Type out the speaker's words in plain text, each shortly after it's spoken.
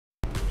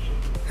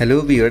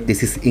Hello viewer,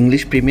 this is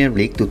English Premier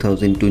League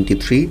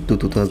 2023 to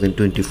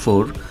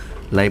 2024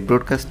 live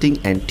broadcasting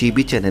and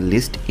TV channel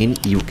list in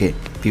UK.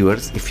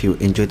 Viewers, if you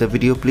enjoy the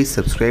video, please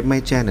subscribe my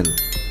channel.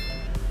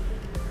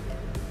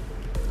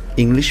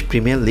 English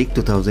Premier League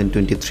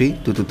 2023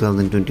 to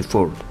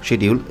 2024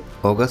 schedule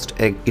August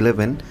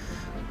 11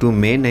 to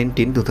May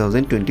 19,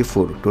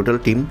 2024. Total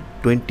team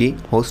 20.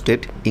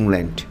 Hosted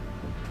England.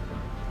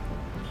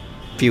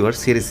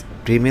 Viewers, here is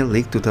Premier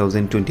League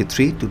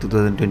 2023 to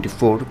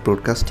 2024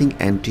 broadcasting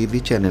and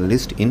TV channel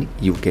list in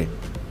UK.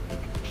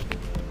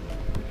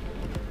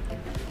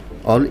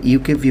 All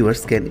UK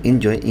viewers can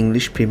enjoy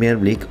English Premier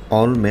League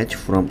all match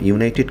from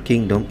United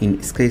Kingdom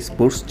in Sky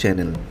Sports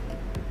channel.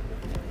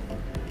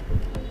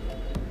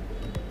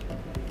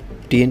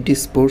 TNT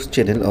Sports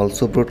channel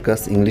also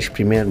broadcasts English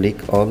Premier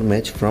League all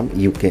match from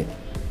UK.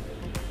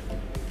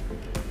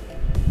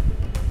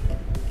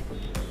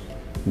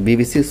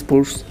 BBC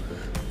Sports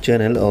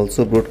channel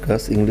also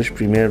broadcasts English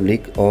Premier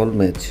League all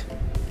match.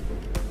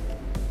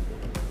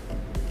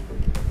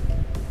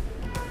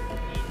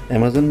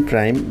 Amazon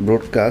Prime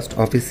broadcast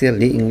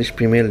officially English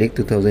Premier League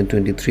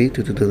 2023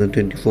 to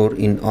 2024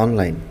 in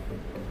online.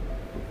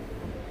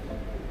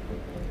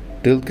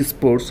 Talk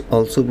Sports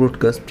also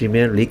broadcast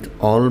Premier League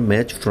all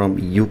match from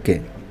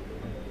UK.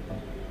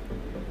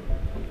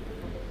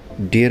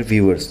 Dear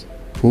viewers,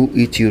 who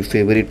is your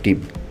favorite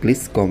team?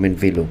 Please comment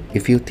below.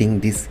 If you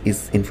think this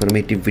is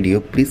informative video,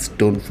 please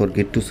don't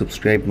forget to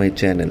subscribe my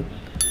channel.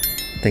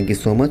 Thank you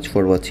so much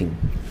for watching.